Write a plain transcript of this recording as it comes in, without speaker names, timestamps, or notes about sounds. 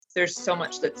there's so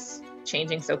much that's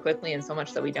changing so quickly and so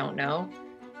much that we don't know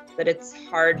that it's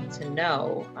hard to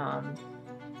know.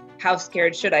 How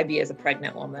scared should I be as a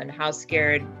pregnant woman? How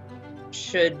scared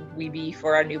should we be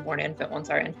for our newborn infant once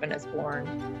our infant is born?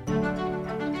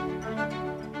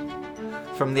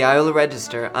 From the Iola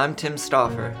Register, I'm Tim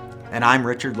Stauffer. And I'm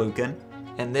Richard Lucan.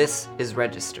 And this is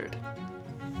Registered.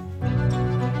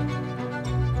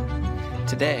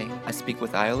 Today, I speak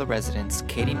with Iola residents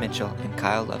Katie Mitchell and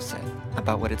Kyle Loveseth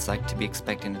about what it's like to be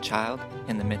expecting a child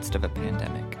in the midst of a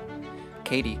pandemic.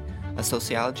 Katie, a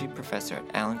sociology professor at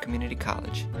Allen Community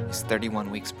College, is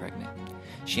 31 weeks pregnant.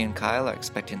 She and Kyle are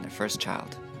expecting their first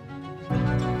child.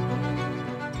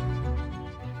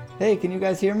 Hey, can you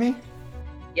guys hear me?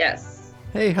 Yes.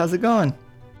 Hey, how's it going?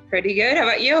 Pretty good. How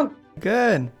about you?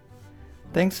 Good.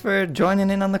 Thanks for joining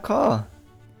in on the call.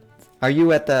 Are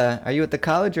you at the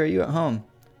college or are you at home?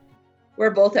 We're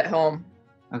both at home.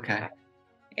 Okay.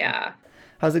 Yeah.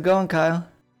 How's it going, Kyle?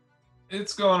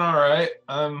 It's going all right.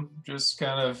 I'm just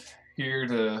kind of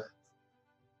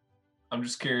I'm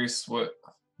just curious what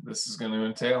this is going to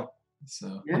entail.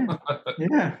 So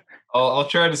Yeah. I'll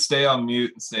try to stay on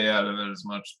mute and stay out of it as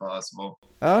much as possible.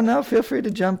 Oh no, feel free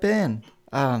to jump in.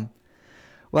 Well,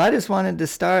 I just wanted to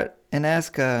start and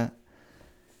ask a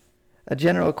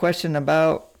general question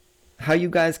about how you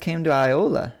guys came to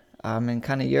Iola, and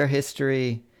kind of your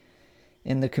history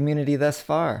in the community thus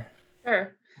far.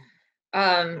 Sure.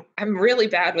 I'm really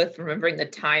bad with remembering the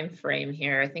time frame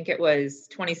here. I think it was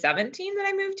 2017 that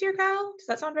I moved here, Kyle. Does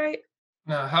that sound right?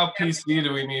 Now, how PC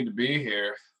do we need to be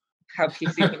here? How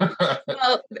PC?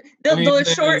 Well,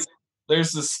 the short.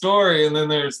 There's the story, and then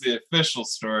there's the official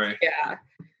story. Yeah.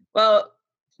 Well,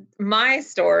 my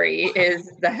story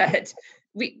is that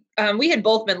we had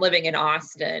both been living in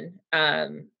Austin,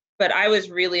 but I was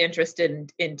really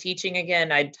interested in teaching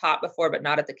again. I'd taught before, but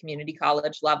not at the community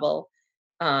college level.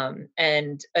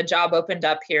 And a job opened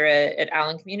up here at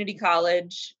Allen Community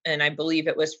College, and I believe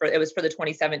it was for the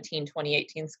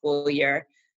 2017-2018 school year.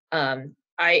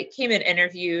 I came and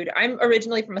interviewed. I'm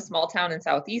originally from a small town in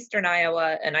southeastern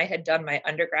Iowa, and I had done my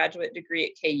undergraduate degree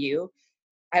at KU.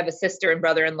 I have a sister and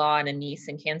brother-in-law and a niece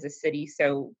in Kansas City,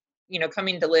 so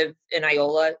coming to live in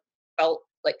Iola felt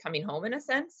like coming home in a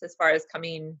sense, as far as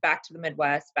coming back to the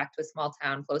Midwest, back to a small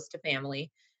town close to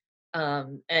family.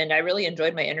 And I really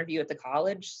enjoyed my interview at the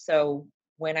college. So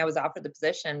when I was offered the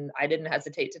position, I didn't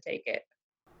hesitate to take it.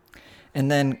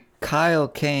 And then Kyle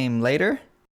came later?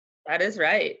 That is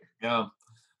right. Yeah.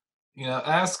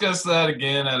 Ask us that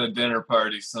again at a dinner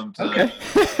party sometime. Okay.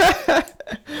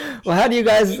 Well, how do you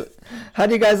guys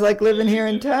like living here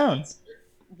in town?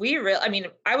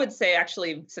 I would say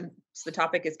actually, since the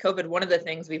topic is COVID, one of the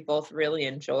things we've both really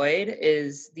enjoyed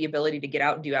is the ability to get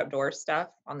out and do outdoor stuff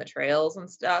on the trails and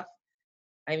stuff.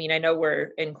 I know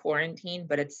we're in quarantine,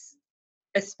 but it's,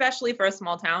 especially for a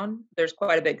small town, there's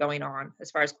quite a bit going on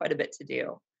as far as quite a bit to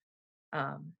do.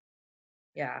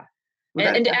 Yeah.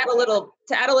 And to add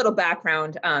a little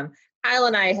background, Kyle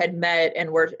and I had met and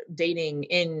were dating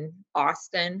in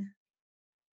Austin.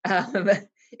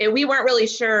 We weren't really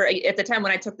sure at the time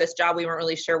when I took this job, we weren't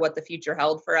really sure what the future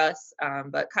held for us.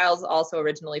 But Kyle's also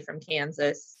originally from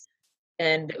Kansas.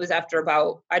 And it was after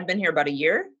I'd been here about a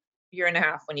year and a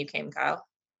half when you came, Kyle.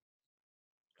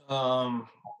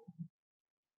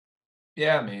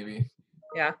 Yeah, maybe.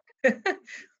 Yeah.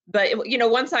 But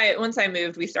once I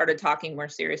moved, we started talking more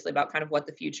seriously about kind of what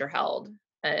the future held.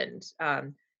 And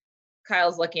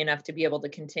Kyle's lucky enough to be able to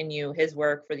continue his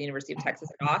work for the University of Texas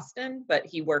at Austin, but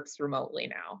he works remotely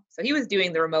now. So he was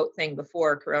doing the remote thing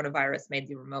before coronavirus made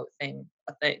the remote thing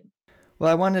a thing.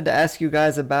 Well, I wanted to ask you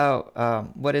guys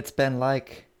about what it's been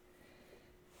like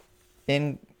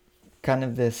in kind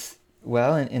of this,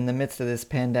 in the midst of this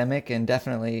pandemic, and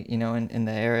definitely, in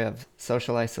the area of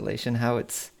social isolation, how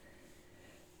it's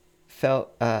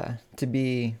felt to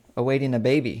be awaiting a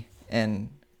baby, and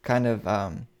kind of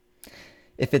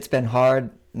if it's been hard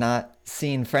not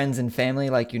seeing friends and family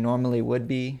like you normally would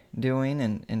be doing,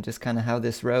 and just kind of how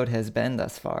this road has been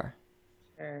thus far.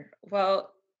 Sure. Well,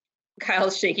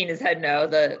 Kyle's shaking his head no,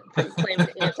 the claim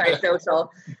to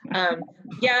antisocial.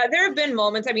 Yeah, there have been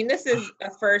moments. This is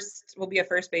will be a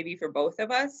first baby for both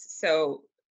of us. So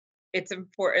it's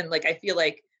important. I feel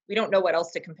like we don't know what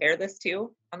else to compare this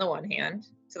to on the one hand.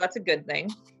 So that's a good thing.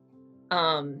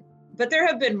 But there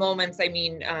have been moments,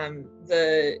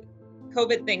 the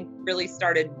COVID thing really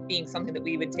started being something that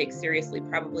we would take seriously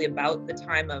probably about the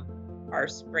time of our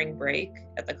spring break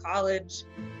at the college.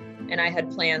 And I had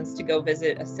plans to go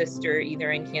visit a sister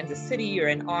either in Kansas City or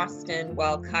in Austin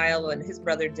while Kyle and his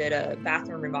brother did a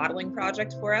bathroom remodeling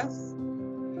project for us.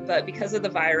 But because of the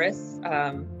virus,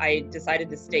 I decided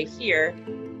to stay here.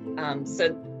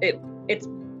 So it's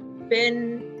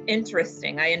been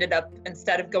interesting. I ended up,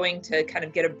 instead of going to kind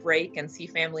of get a break and see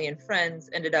family and friends,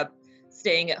 ended up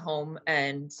staying at home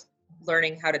and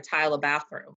learning how to tile a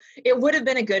bathroom. It would have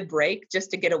been a good break just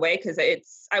to get away, because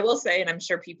I will say, and I'm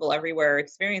sure people everywhere are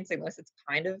experiencing this, it's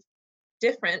kind of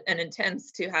different and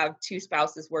intense to have two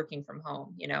spouses working from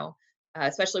home,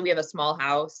 especially we have a small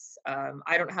house.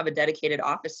 I don't have a dedicated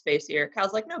office space here.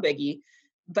 Kyle's like, no biggie.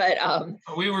 But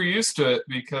we were used to it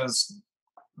because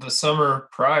the summer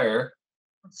prior,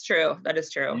 it's true. That is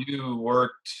true. You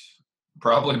worked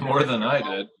probably more than I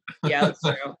did. Yeah, that's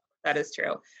true. That is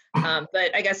true.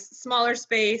 But I guess smaller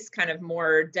space, kind of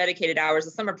more dedicated hours.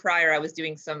 The summer prior, I was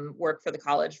doing some work for the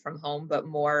college from home, but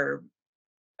more,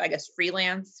 I guess,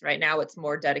 freelance. Right now, it's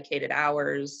more dedicated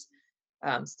hours,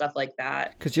 stuff like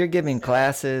that. Because you're giving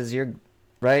classes,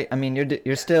 right? I mean,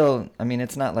 you're still. I mean,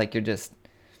 it's not like you're just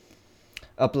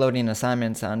uploading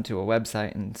assignments onto a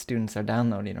website and students are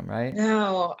downloading them, right?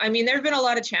 No, I mean, there have been a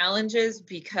lot of challenges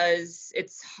because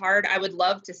it's hard. I would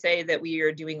love to say that we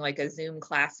are doing like a Zoom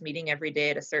class meeting every day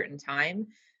at a certain time,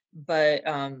 but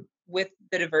with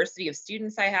the diversity of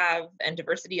students I have and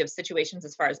diversity of situations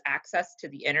as far as access to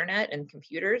the internet and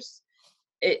computers,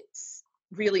 it's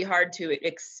really hard to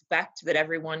expect that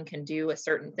everyone can do a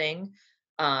certain thing.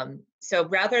 So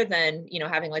rather than,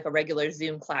 having like a regular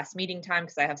Zoom class meeting time,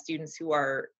 because I have students who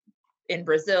are in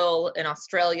Brazil, in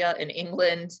Australia, in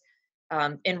England,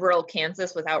 in rural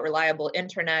Kansas without reliable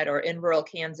internet, or in rural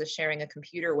Kansas sharing a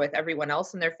computer with everyone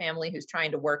else in their family who's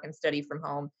trying to work and study from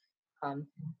home.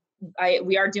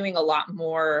 We are doing a lot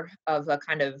more of a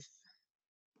kind of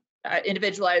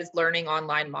individualized learning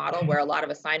online model where a lot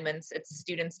of assignments, it's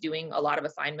students doing a lot of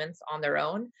assignments on their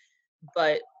own.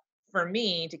 But for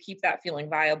me, to keep that feeling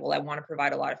viable, I want to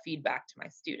provide a lot of feedback to my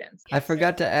students. I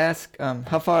forgot to ask,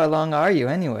 how far along are you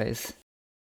anyways?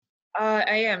 I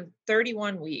am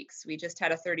 31 weeks. We just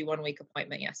had a 31-week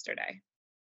appointment yesterday.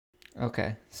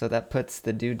 Okay, so that puts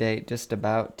the due date just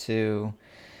about to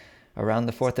around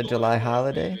the 4th of July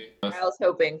holiday. I was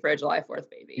hoping for a July 4th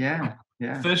baby. Yeah.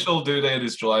 Official due date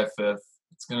is July 5th.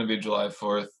 It's going to be July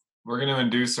 4th. We're going to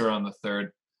induce her on the 3rd.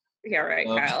 Yeah, right,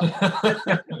 Kyle.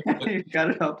 You got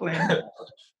it all planned.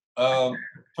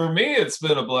 For me, it's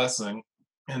been a blessing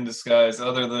in disguise,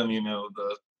 other than,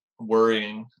 the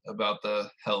worrying about the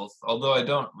health. Although I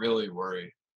don't really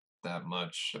worry that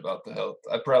much about the health.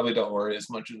 I probably don't worry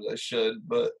as much as I should,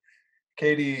 but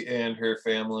Katie and her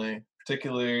family,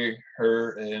 particularly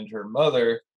her and her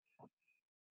mother,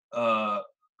 are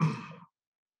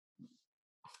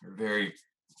very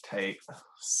tight.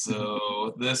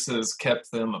 So this has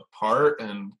kept them apart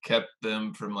and kept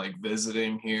them from like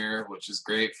visiting here, which is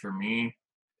great for me.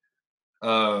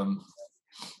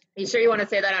 You sure you want to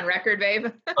say that on record, babe?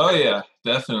 Oh yeah,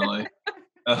 definitely.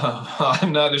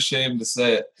 I'm not ashamed to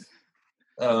say it.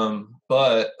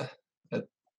 But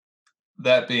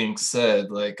that being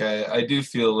said, like I do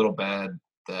feel a little bad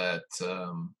that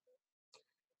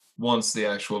once the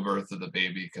actual birth of the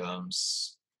baby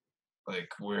comes,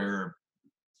 like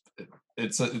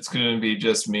it's going to be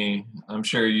just me. I'm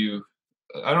sure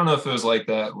I don't know if it was like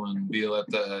that when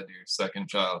Violetta had your second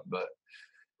child, but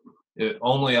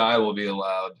only I will be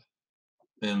allowed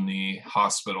in the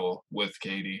hospital with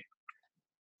Katie.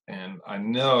 And I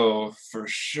know for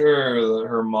sure that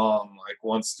her mom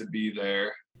wants to be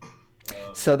there.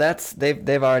 So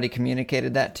they've already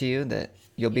communicated that to you, that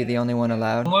you'll be the only one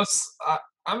allowed? Unless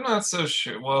I'm not so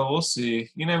sure. Well, we'll see.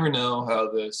 You never know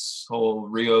how this whole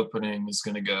reopening is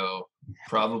going to go.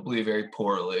 Probably very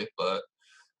poorly, but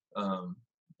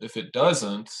if it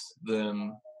doesn't,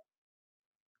 then,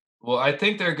 well, I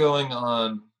think they're going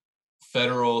on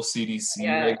federal CDC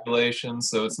regulations,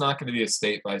 so it's not going to be a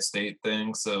state-by-state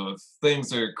thing. So if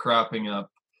things are cropping up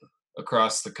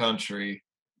across the country,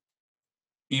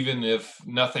 even if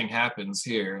nothing happens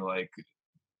here, like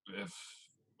if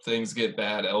things get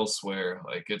bad elsewhere,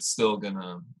 like it's still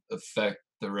gonna affect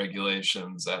the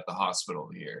regulations at the hospital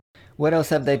here. What else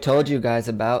have they told you guys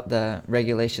about the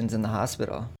regulations in the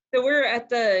hospital? So we're at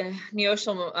the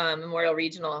Neosho Memorial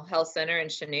Regional Health Center in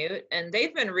Chanute, and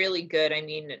they've been really good. I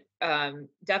mean,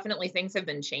 definitely things have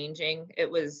been changing. It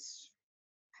was,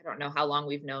 I don't know how long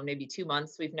we've known, maybe 2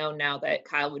 months. We've known now that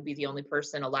Kyle would be the only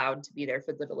person allowed to be there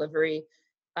for the delivery.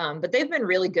 But they've been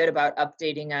really good about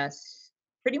updating us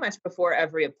pretty much before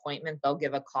every appointment. They'll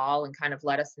give a call and kind of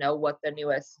let us know what the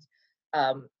newest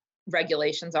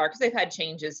regulations are, because they've had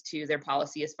changes to their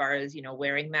policy as far as,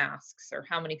 wearing masks or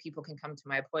how many people can come to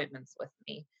my appointments with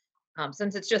me.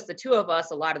 Since it's just the two of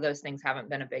us, a lot of those things haven't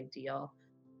been a big deal.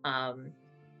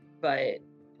 But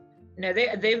no,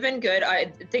 they've been good.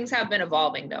 Things have been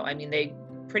evolving though. I mean, they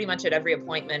pretty much at every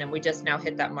appointment, and we just now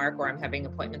hit that mark where I'm having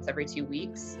appointments every 2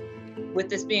 weeks. With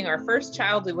this being our first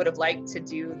child, we would have liked to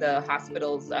do the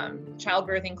hospital's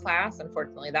childbirthing class.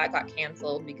 Unfortunately, that got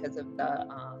canceled because of the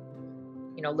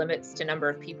limits to number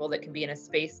of people that can be in a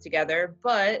space together.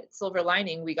 But silver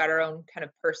lining, we got our own kind of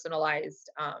personalized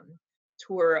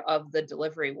tour of the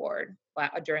delivery ward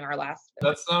during our last visit.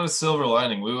 That's not a silver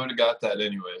lining. We would have got that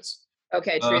anyways.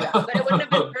 Okay, true that. But it wouldn't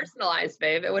have been personalized,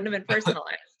 babe. It wouldn't have been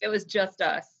personalized. It was just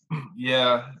us.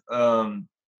 Yeah.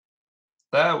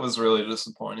 That was really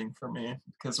disappointing for me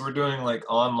because we're doing like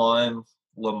online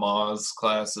Lamaze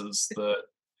classes that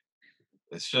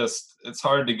it's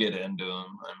hard to get into them.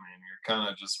 I mean, you're kind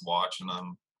of just watching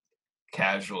them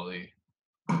casually.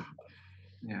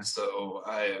 Yeah. So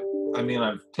I mean,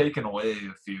 I've taken away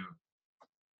a few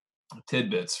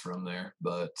tidbits from there,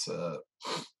 but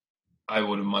I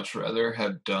would have much rather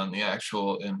have done the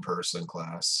actual in-person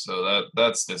class. So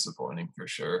that's disappointing for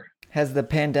sure. Has the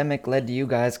pandemic led to you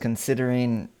guys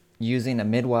considering using a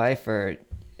midwife or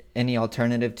any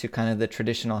alternative to kind of the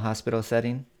traditional hospital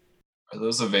setting? Are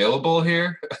those available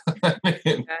here? I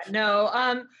mean, No.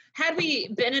 Had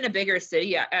we been in a bigger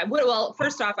city, I would. Well,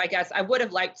 first off, I guess I would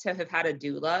have liked to have had a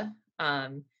doula.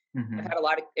 I've had a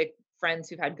lot of friends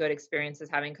who've had good experiences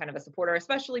having kind of a supporter,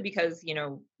 especially because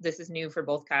this is new for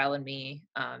both Kyle and me.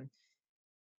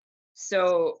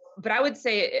 But I would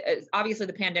say obviously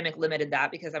the pandemic limited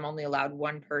that because I'm only allowed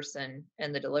one person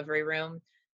in the delivery room.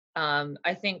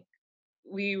 I think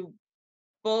we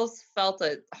both felt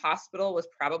that hospital was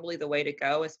probably the way to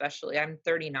go, especially I'm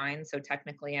 39, so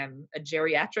technically I'm a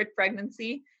geriatric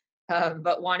pregnancy,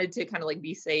 but wanted to kind of like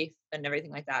be safe and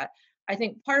everything like that. I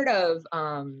think part of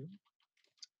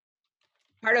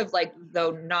like, though,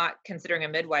 not considering a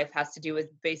midwife has to do with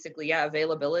basically,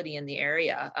 availability in the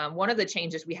area. One of the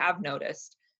changes we have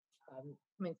noticed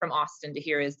coming from Austin to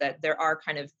here is that there are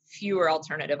kind of fewer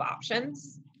alternative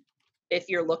options. If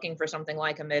you're looking for something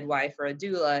like a midwife or a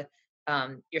doula,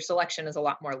 your selection is a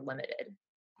lot more limited.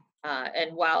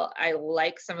 And while I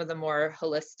like some of the more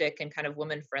holistic and kind of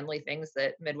women-friendly things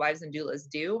that midwives and doulas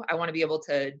do, I want to be able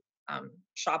to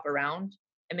shop around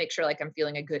and make sure like I'm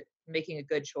making a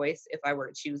good choice if I were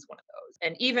to choose one of those.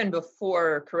 And even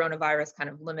before coronavirus kind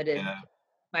of limited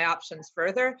my options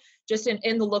further, just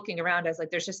in the looking around, I was like,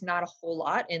 there's just not a whole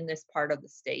lot in this part of the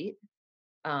state.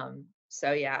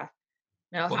 So yeah.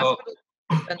 Now, well,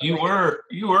 you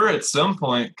were at some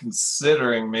point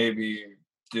considering maybe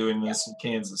doing this in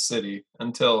Kansas City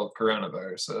until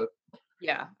coronavirus hit.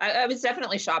 Yeah, I was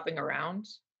definitely shopping around.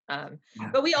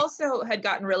 But we also had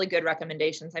gotten really good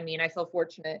recommendations. I mean, I feel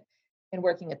fortunate in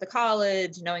working at the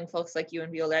college, knowing folks like you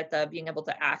and Violetta, being able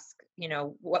to ask,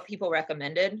 what people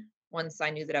recommended once I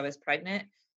knew that I was pregnant.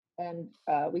 And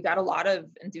we got a lot of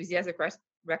enthusiastic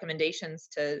recommendations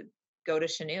to go to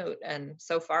Chanute. And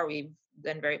so far, we've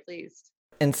been very pleased.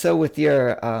 And so with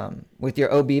your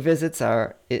OB visits,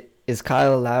 is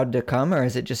Kyle allowed to come, or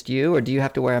is it just you, or do you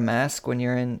have to wear a mask when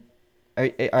you're in?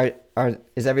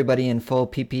 Is everybody in full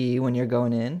PPE when you're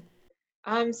going in?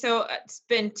 So it's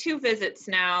been 2 visits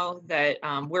now that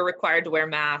we're required to wear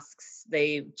masks.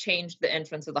 They changed the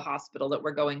entrance of the hospital that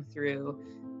we're going through.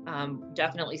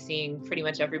 Definitely seeing pretty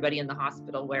much everybody in the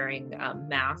hospital wearing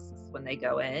masks when they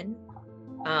go in.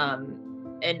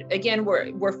 And again,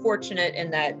 we're fortunate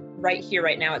in that right here,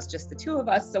 right now, it's just the 2 of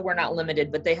us, so we're not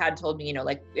limited. But they had told me,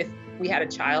 like if we had a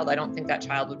child, I don't think that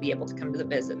child would be able to come to the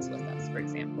visits with us, for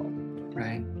example.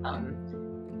 Right.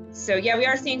 So yeah, we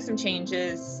are seeing some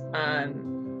changes.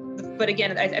 But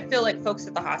again, I feel like folks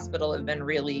at the hospital have been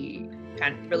really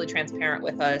transparent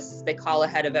with us. They call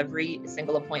ahead of every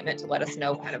single appointment to let us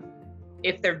know kind of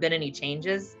if there have been any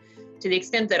changes, to the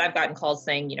extent that I've gotten calls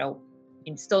saying,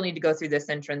 you still need to go through this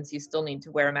entrance, you still need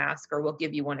to wear a mask, or we'll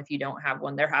give you one if you don't have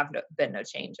one. There have been no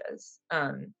changes.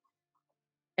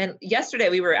 And yesterday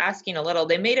we were asking a little,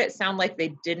 they made it sound like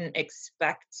they didn't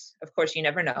expect, of course, you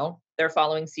never know, they're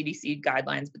following CDC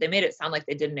guidelines, but they made it sound like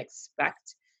they didn't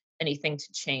expect anything to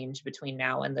change between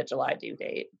now and the July due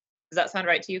date. Does that sound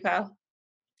right to you, Kyle?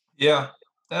 Yeah,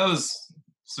 that was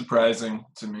surprising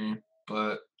to me,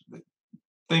 but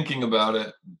thinking about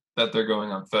it, that they're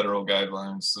going on federal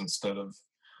guidelines instead of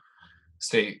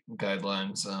state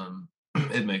guidelines,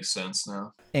 it makes sense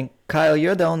now. And Kyle,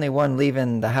 you're the only one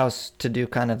leaving the house to do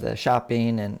kind of the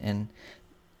shopping and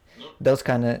those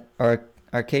kind of,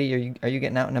 or Katie, are you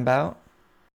getting out and about?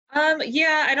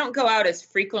 Yeah, I don't go out as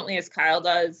frequently as Kyle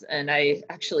does, and I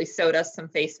actually sewed us some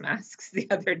face masks the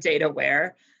other day to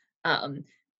wear.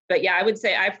 But yeah, I would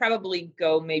say I probably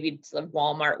go maybe to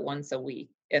Walmart once a week,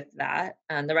 if that.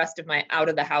 And the rest of my out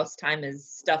of the house time is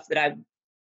stuff that I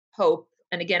hope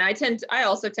And again, I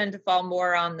also tend to fall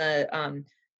more on the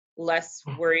less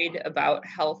worried about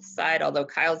health side, although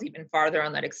Kyle's even farther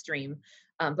on that extreme.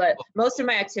 But most of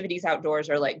my activities outdoors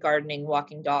are like gardening,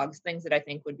 walking dogs, things that I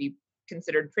think would be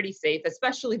considered pretty safe,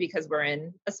 especially because we're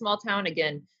in a small town.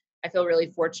 Again, I feel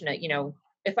really fortunate.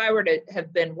 If I were to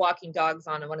have been walking dogs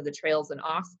on one of the trails in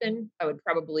Austin, I would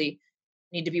probably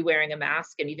need to be wearing a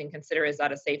mask and even consider, is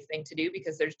that a safe thing to do,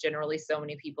 because there's generally so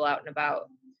many people out and about.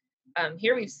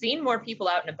 Here we've seen more people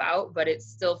out and about, but it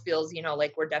still feels,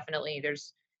 like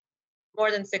there's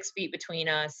more than 6 feet between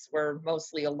us. We're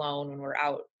mostly alone when we're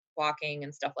out walking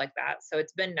and stuff like that. So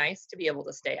it's been nice to be able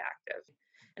to stay active.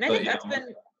 And I But think yeah, that's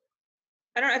been,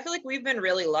 I don't know, I feel like we've been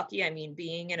really lucky. I mean,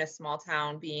 being in a small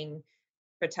town, being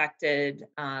protected.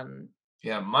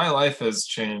 yeah, my life has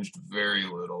changed very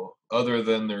little other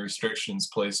than the restrictions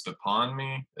placed upon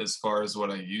me as far as what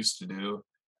I used to do,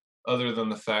 other than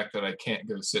the fact that I can't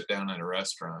go sit down at a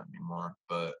restaurant anymore.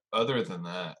 But other than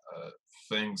that,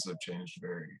 things have changed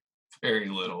very, very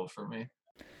little for me.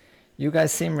 You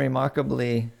guys seem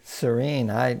remarkably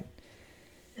serene. I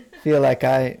feel like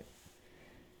I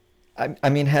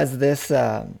mean, has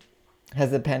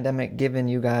the pandemic given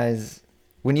you guys,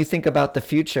 when you think about the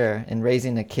future and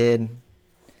raising a kid,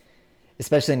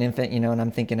 especially an infant, and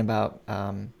I'm thinking about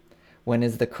when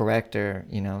is the correct or,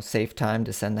 safe time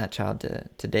to send that child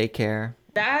to daycare?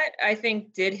 That I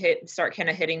think did start kind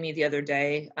of hitting me the other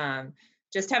day.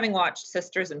 Just having watched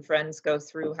sisters and friends go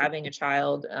through having a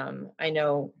child, I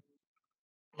know,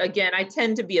 again, I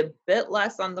tend to be a bit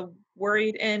less on the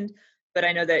worried end, but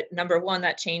I know that number one,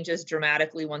 that changes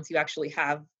dramatically once you actually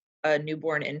have a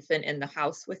newborn infant in the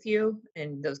house with you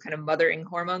and those kind of mothering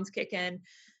hormones kick in.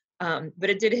 But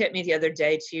it did hit me the other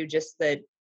day too, just that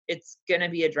it's going to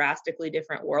be a drastically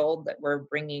different world that we're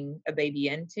bringing a baby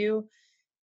into,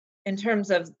 in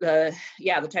terms of the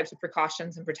types of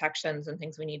precautions and protections and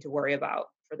things we need to worry about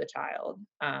for the child.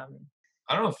 I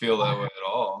don't feel that way at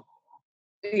all.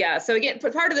 Yeah. So again,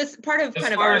 part of As kind of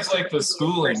far our as like the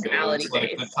schooling personality goes,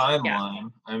 like the based. Yeah.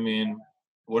 timeline, I mean,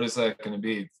 what is that going to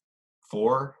be?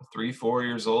 4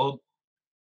 years old?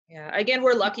 Yeah. Again,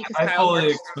 we're lucky because I Kyle fully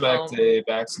works from expect home. a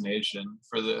vaccination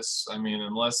for this. I mean,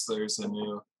 unless there's a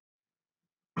new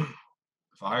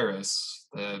virus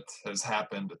that has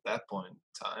happened at that point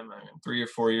in time. I mean, 3 or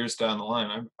 4 years down the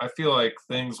line, I feel like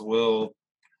things will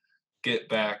get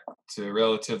back to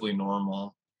relatively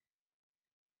normal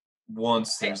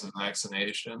once there's a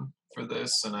vaccination for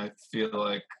this. And I feel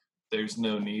like there's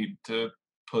no need to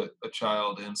put a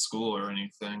child in school or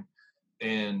anything.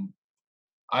 And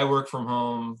I work from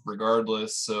home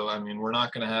regardless. So, I mean, we're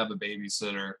not going to have a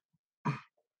babysitter.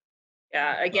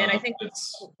 Yeah. Again, I think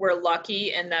It's we're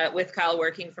lucky in that with Kyle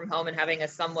working from home and having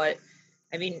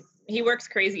I mean, he works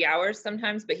crazy hours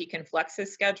sometimes, but he can flex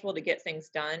his schedule to get things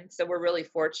done. So we're really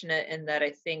fortunate in that. I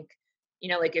think,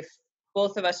 like if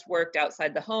both of us worked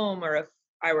outside the home, or if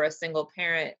I were a single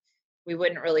parent, we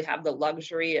wouldn't really have the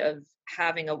luxury of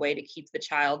having a way to keep the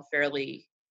child fairly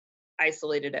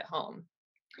isolated at home.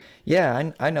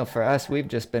 Yeah, I know for us, we've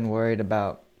just been worried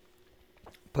about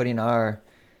putting our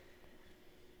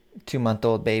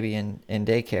 2-month-old baby in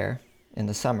daycare in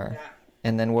the summer. Yeah.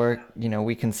 And then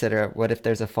we consider, what if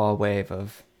there's a fall wave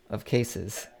of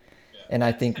cases? And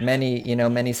I think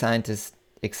many scientists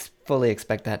fully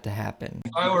expect that to happen.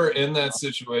 if I were in that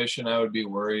situation, I would be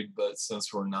worried. But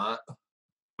since we're not,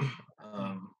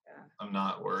 Yeah. I'm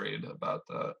not worried about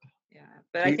that. Yeah.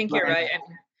 But I think you're right.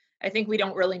 I think we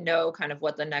don't really know kind of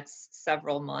what the next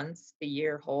several months, the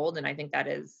year hold. And I think that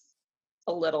is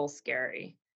a little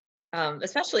scary.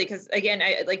 Especially because again,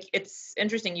 it's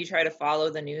interesting you try to follow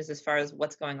the news as far as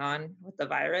what's going on with the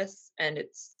virus, and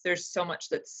there's so much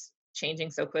that's changing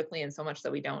so quickly and so much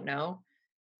that we don't know,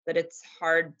 that it's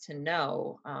hard to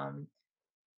know.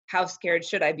 How scared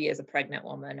should I be as a pregnant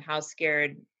woman? How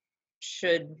scared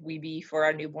should we be for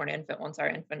our newborn infant once our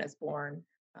infant is born?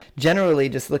 Generally,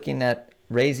 just looking at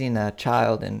raising a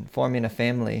child and forming a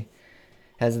family,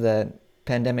 has the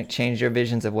pandemic changed your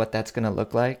visions of what that's going to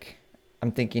look like?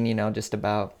 I'm thinking, just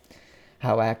about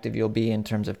how active you'll be in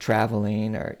terms of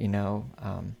traveling, or,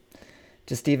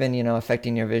 just even,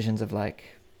 affecting your visions of like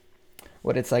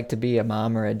what it's like to be a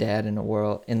mom or a dad in the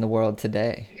world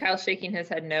today. Kyle's shaking his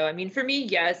head no. I mean, for me,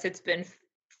 yes, it's been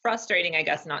frustrating, I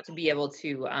guess, not to be able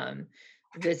to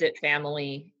visit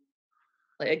family,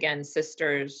 like, again,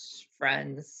 sisters,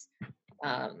 friends,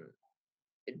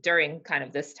 during kind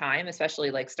of this time, especially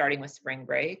like starting with spring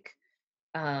break.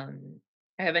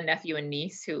 I have a nephew and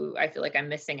niece who I feel like I'm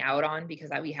missing out on because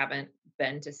we haven't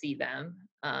been to see them.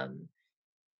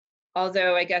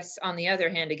 Although I guess on the other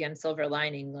hand, again, silver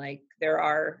lining, like there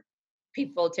are I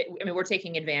mean, we're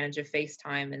taking advantage of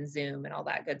FaceTime and Zoom and all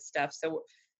that good stuff. So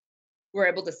we're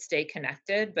able to stay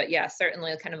connected. But yeah,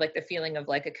 certainly kind of like the feeling of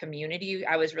like a community.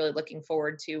 I was really looking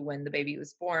forward to when the baby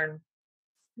was born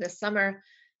this summer,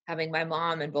 having my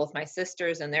mom and both my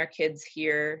sisters and their kids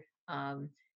here.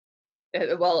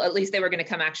 Well, at least they were going to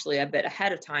come actually a bit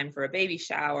ahead of time for a baby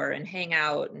shower and hang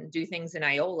out and do things in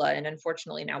Iola. And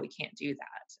unfortunately, now we can't do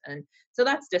that. And so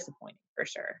that's disappointing for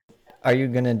sure. Are you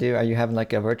having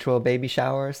like a virtual baby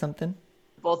shower or something?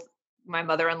 Both my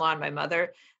mother-in-law and my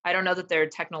mother, I don't know that they're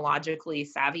technologically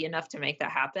savvy enough to make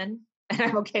that happen. And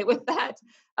I'm okay with that.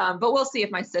 But we'll see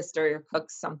if my sister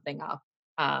hooks something up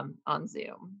on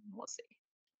Zoom. We'll see.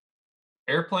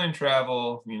 Airplane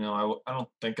travel, I don't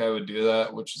think I would do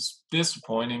that, which is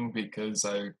disappointing because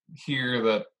I hear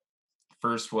that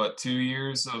first 2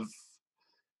 years of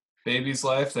baby's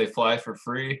life they fly for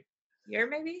free. Year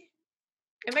maybe?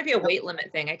 It might be a weight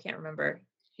limit thing. I can't remember.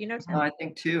 Do you know, Tim? No, I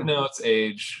think too. No, it's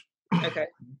age. Okay.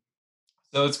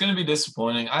 So it's going to be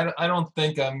disappointing. I don't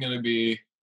think I'm going to be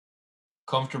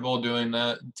comfortable doing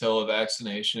that until a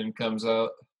vaccination comes out.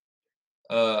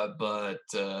 But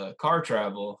car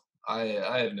travel, I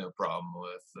have no problem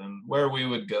with. And where we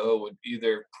would go would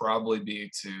either probably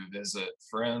be to visit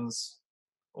friends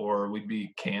or we'd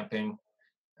be camping.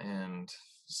 And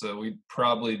so we'd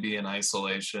probably be in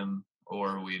isolation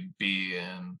or we'd be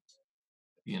in,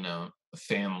 a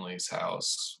family's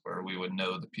house where we would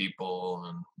know the people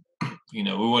and, we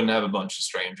wouldn't have a bunch of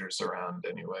strangers around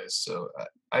anyways. So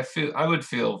I would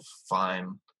feel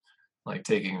fine like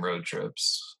taking road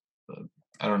trips. But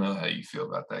I don't know how you feel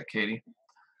about that, Katie.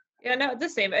 Yeah, no, the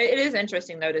same. It is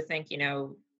interesting though to think,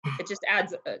 it just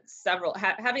adds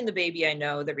having the baby. I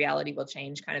know the reality will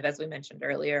change kind of as we mentioned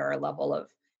earlier, our level of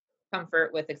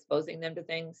comfort with exposing them to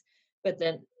things, but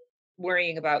then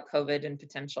worrying about COVID and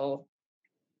potential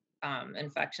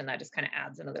infection, that just kind of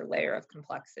adds another layer of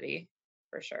complexity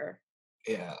for sure.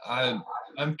 Yeah,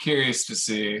 I'm curious to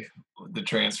see the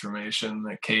transformation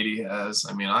that Katie has.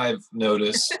 I mean, I've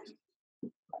noticed,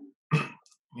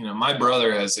 my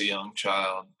brother has a young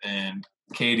child and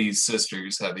Katie's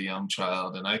sisters have a young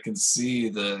child, and I can see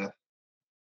the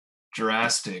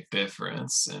drastic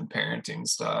difference in parenting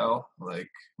style.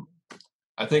 Like,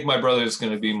 I think my brother's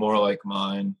going to be more like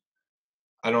mine.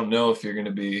 I don't know if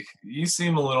you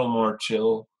seem a little more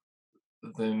chill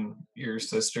than your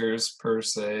sisters per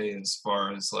se, as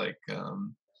far as like,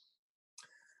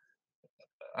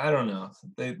 I don't know.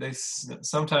 They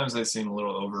sometimes they seem a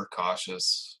little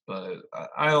overcautious, but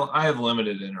I have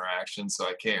limited interaction, so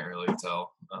I can't really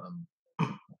tell.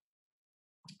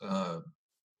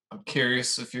 I'm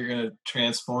curious if you're gonna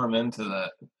transform into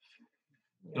that.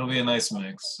 It'll be a nice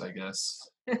mix, I guess.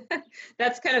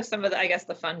 That's kind of some of the, I guess,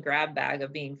 the fun grab bag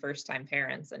of being first time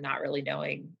parents and not really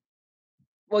knowing.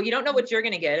 Well, you don't know what you're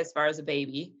going to get as far as a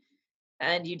baby,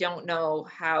 and you don't know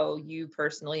how you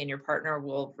personally and your partner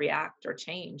will react or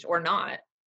change or not,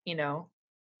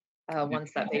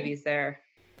 once that baby's there.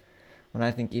 When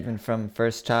I think even from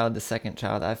first child to second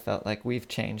child, I felt like we've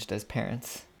changed as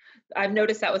parents. I've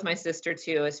noticed that with my sister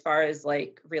too, as far as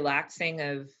like relaxing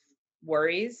of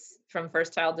worries from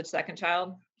first child to second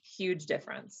child. Huge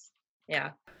difference. Yeah.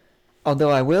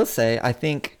 Although I will say, I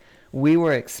think we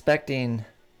were expecting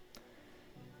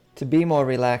to be more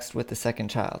relaxed with the second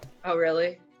child. Oh,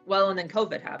 really? Well, and then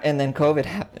COVID happened. And then COVID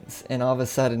happens, and all of a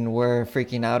sudden we're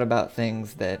freaking out about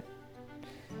things that,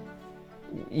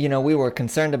 we were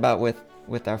concerned about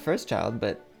with our first child,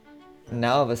 but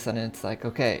now all of a sudden it's like,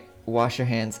 okay, wash your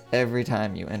hands every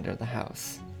time you enter the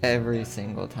house. Every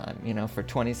single time, for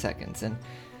 20 seconds. And,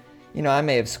 I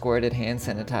may have squirted hand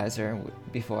sanitizer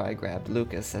before I grabbed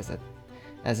Lucas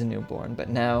as a newborn, but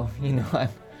now, I'm...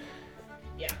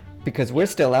 Yeah. Because we're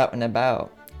still out and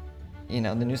about, the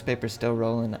newspaper's still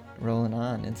rolling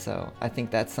on. And so I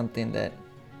think that's something that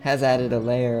has added a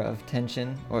layer of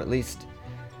tension, or at least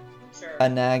a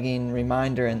nagging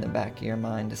reminder in the back of your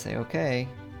mind to say, okay,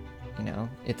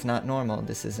 it's not normal.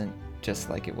 This isn't just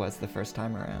like it was the first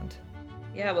time around.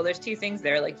 Yeah, well, there's two things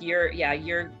there. Like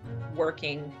you're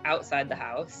working outside the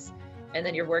house, and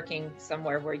then you're working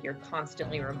somewhere where you're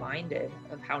constantly reminded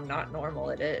of how not normal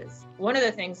it is. One of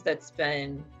the things that's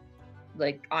been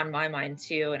like on my mind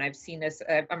too, and I've seen this,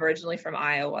 I'm originally from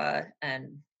Iowa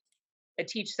and I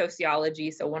teach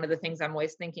sociology. So one of the things I'm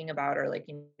always thinking about are like,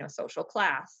 social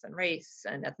class and race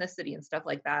and ethnicity and stuff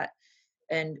like that.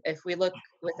 And if we look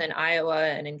within Iowa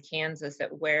and in Kansas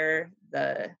at where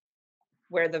the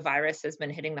virus has been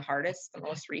hitting the hardest the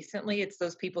most recently, it's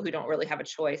those people who don't really have a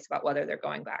choice about whether they're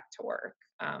going back to work.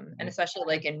 And especially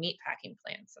like in meat packing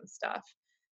plants and stuff.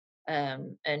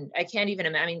 And I can't even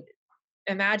imagine,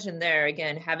 imagine there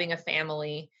again, having a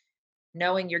family,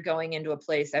 knowing you're going into a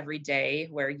place every day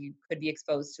where you could be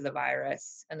exposed to the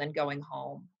virus and then going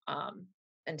home,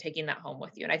 and taking that home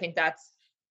with you. And I think that's,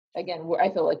 again, where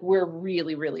I feel like we're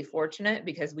really, really fortunate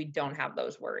because we don't have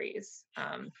those worries.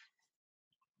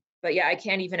 But yeah, I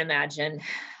can't even imagine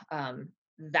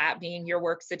that being your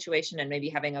work situation and maybe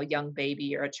having a young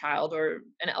baby or a child or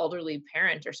an elderly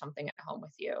parent or something at home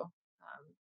with you.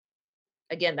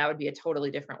 Again, that would be a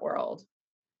totally different world.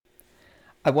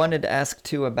 I wanted to ask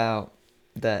too about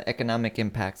the economic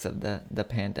impacts of the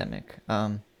pandemic.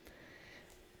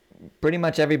 Pretty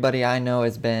much everybody I know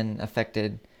has been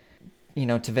affected,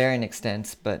 to varying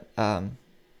extents, but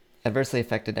adversely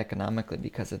affected economically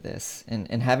because of this.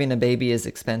 And having a baby is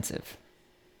expensive.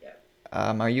 Yeah.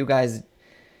 Are you guys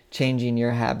changing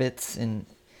your habits in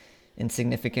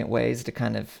significant ways to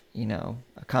kind of,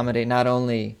 accommodate not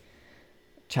only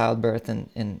childbirth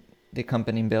and the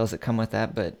accompanying bills that come with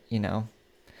that, but,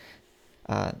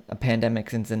 a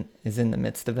pandemic is in the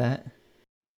midst of that?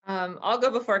 I'll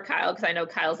go before Kyle because I know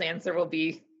Kyle's answer will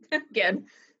be again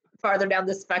farther down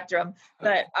the spectrum.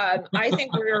 But I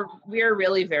think we're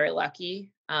really very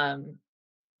lucky.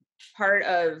 Part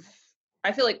of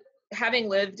I feel like having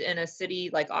lived in a city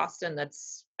like Austin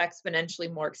that's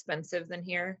exponentially more expensive than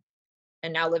here,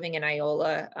 and now living in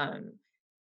Iola,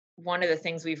 one of the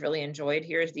things we've really enjoyed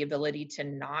here is the ability to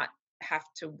not have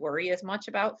to worry as much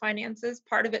about finances.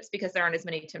 Part of it's because there aren't as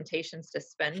many temptations to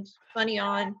spend money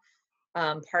on.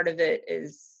 Part of it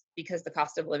is because the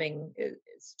cost of living is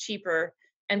cheaper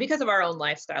and because of our own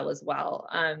lifestyle as well.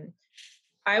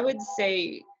 I would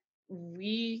say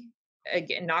we,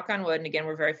 again, knock on wood, and again,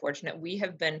 we're very fortunate. We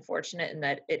have been fortunate in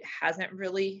that it hasn't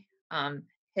really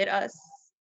hit us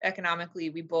economically.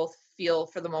 We both feel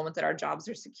for the moment that our jobs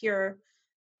are secure.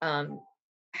 Um,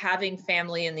 Having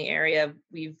family in the area,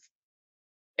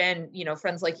 and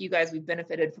friends like you guys, we've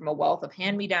benefited from a wealth of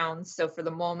hand-me-downs. So for the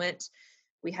moment,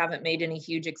 we haven't made any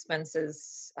huge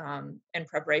expenses in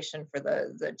preparation for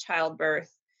the childbirth.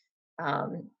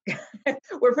 Um,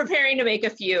 we're preparing to make a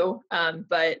few,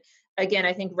 but again,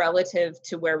 I think relative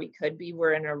to where we could be,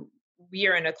 we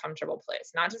are in a comfortable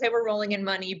place. Not to say we're rolling in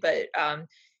money, but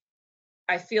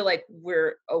I feel like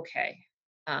we're okay.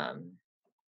 Um,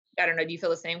 I don't know. Do you feel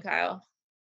the same, Kyle?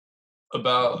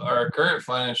 About our current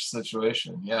financial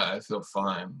situation, yeah, I feel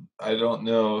fine. I don't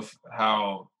know if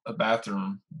how a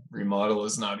bathroom remodel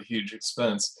is not a huge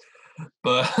expense,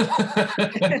 but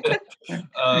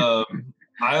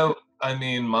I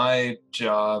mean, my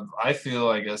job, I feel,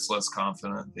 I guess, less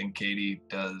confident than Katie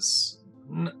does.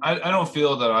 I don't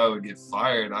feel that I would get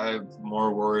fired. I'm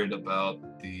more worried about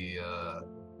the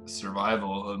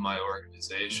survival of my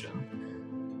organization.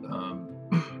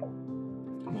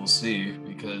 We'll see,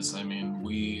 because I mean,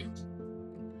 we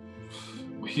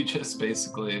just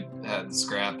basically had to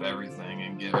scrap everything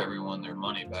and give everyone their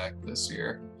money back this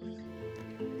year.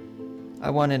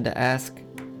 I wanted to ask,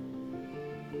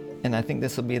 and I think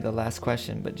this will be the last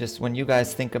question, but just when you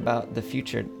guys think about the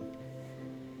future,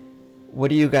 what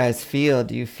do you guys feel?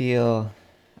 Do you feel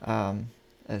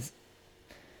as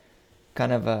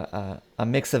kind of a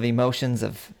mix of emotions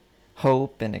of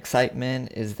hope and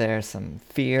excitement? Is there some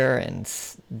fear and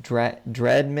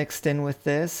dread mixed in with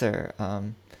this? Or,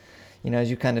 as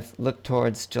you kind of look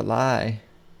towards July,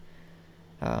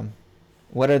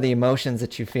 what are the emotions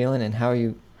that you're feeling, and how are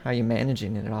you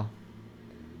managing it all?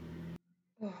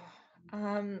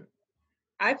 um,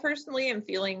 I personally am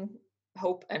feeling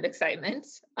hope and excitement.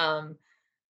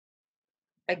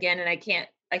 Again, and I can't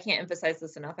emphasize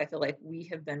this enough. I feel like we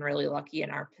have been really lucky in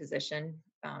our position,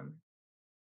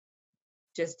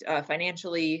 just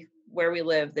financially, where we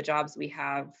live, the jobs we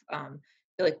have. I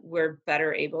feel like we're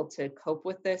better able to cope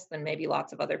with this than maybe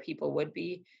lots of other people would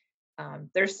be.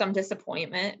 There's some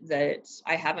disappointment that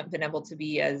I haven't been able to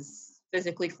be as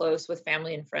physically close with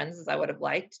family and friends as I would have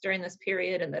liked during this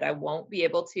period, and that I won't be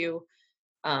able to,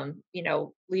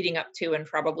 leading up to and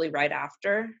probably right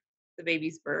after the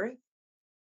baby's birth.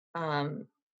 Um,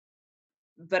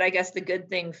 but I guess the good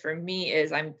thing for me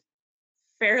is I'm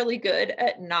fairly good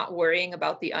at not worrying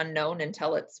about the unknown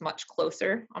until it's much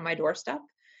closer on my doorstep.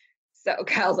 So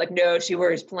Kyle's like, no, she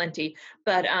worries plenty.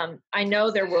 But I know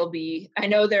there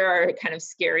are kind of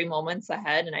scary moments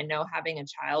ahead. And I know having a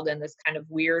child in this kind of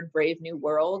weird, brave new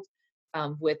world,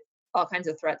 with all kinds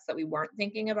of threats that we weren't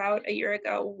thinking about a year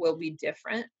ago, will be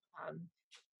different. Um,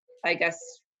 I guess,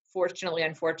 fortunately,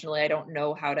 unfortunately, I don't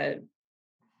know how to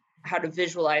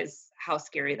visualize how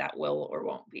scary that will or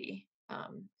won't be.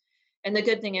 And the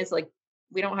good thing is, like,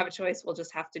 we don't have a choice. We'll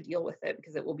just have to deal with it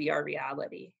because it will be our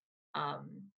reality. Um,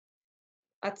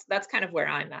 that's kind of where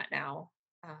I'm at now.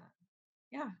 Uh,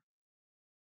 yeah.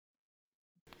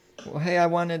 Well, hey, I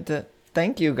wanted to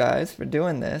thank you guys for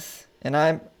doing this, and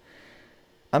I'm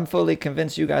fully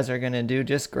convinced you guys are going to do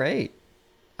just great.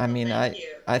 I mean, thank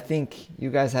you. I think you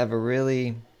guys have a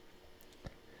really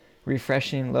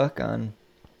refreshing look on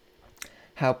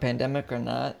how, pandemic or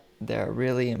not, there are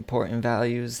really important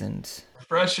values. And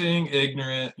Refreshing,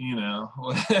 ignorant, you know.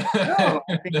 No,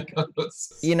 I think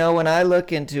you know, when I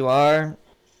look into our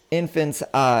infant's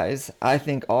eyes, I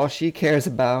think all she cares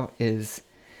about is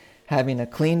having a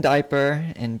clean diaper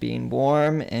and being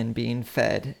warm and being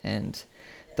fed, and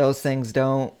those things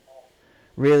don't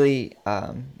really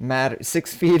matter.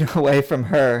 6 feet away from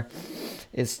her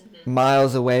is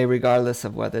miles away, regardless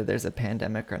of whether there's a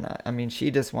pandemic or not. I mean,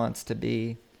 she just wants to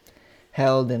be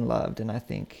held and loved, and I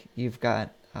think you've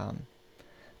got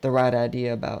the right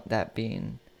idea about that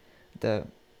being the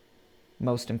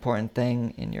most important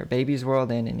thing in your baby's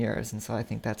world and in yours. And so I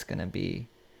think that's going to be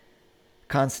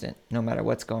constant, no matter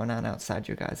what's going on outside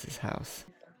your guys' house.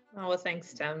 Oh, well,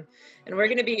 thanks, Tim. And we're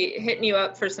going to be hitting you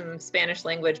up for some Spanish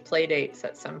language play dates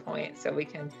at some point so we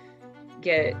can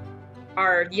get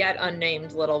our yet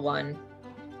unnamed little one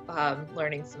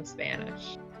learning some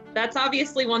Spanish. That's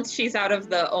obviously once she's out of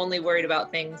the only worried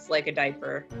about things like a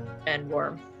diaper and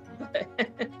warm.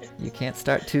 You can't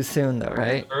start too soon, though,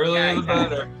 right? Earlier Yeah, the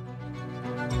better.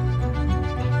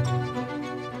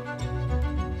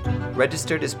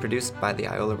 Registered is produced by the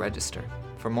Iola Register.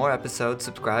 For more episodes,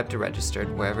 subscribe to Registered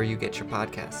wherever you get your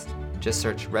podcasts. Just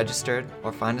search Registered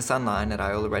or find us online at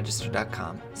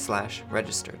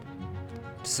iolaregister.com/registered.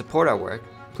 To support our work,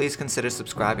 please consider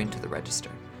subscribing to the Register.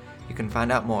 You can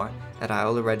find out more at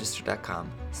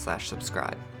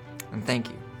iolaregister.com/subscribe. And thank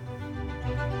you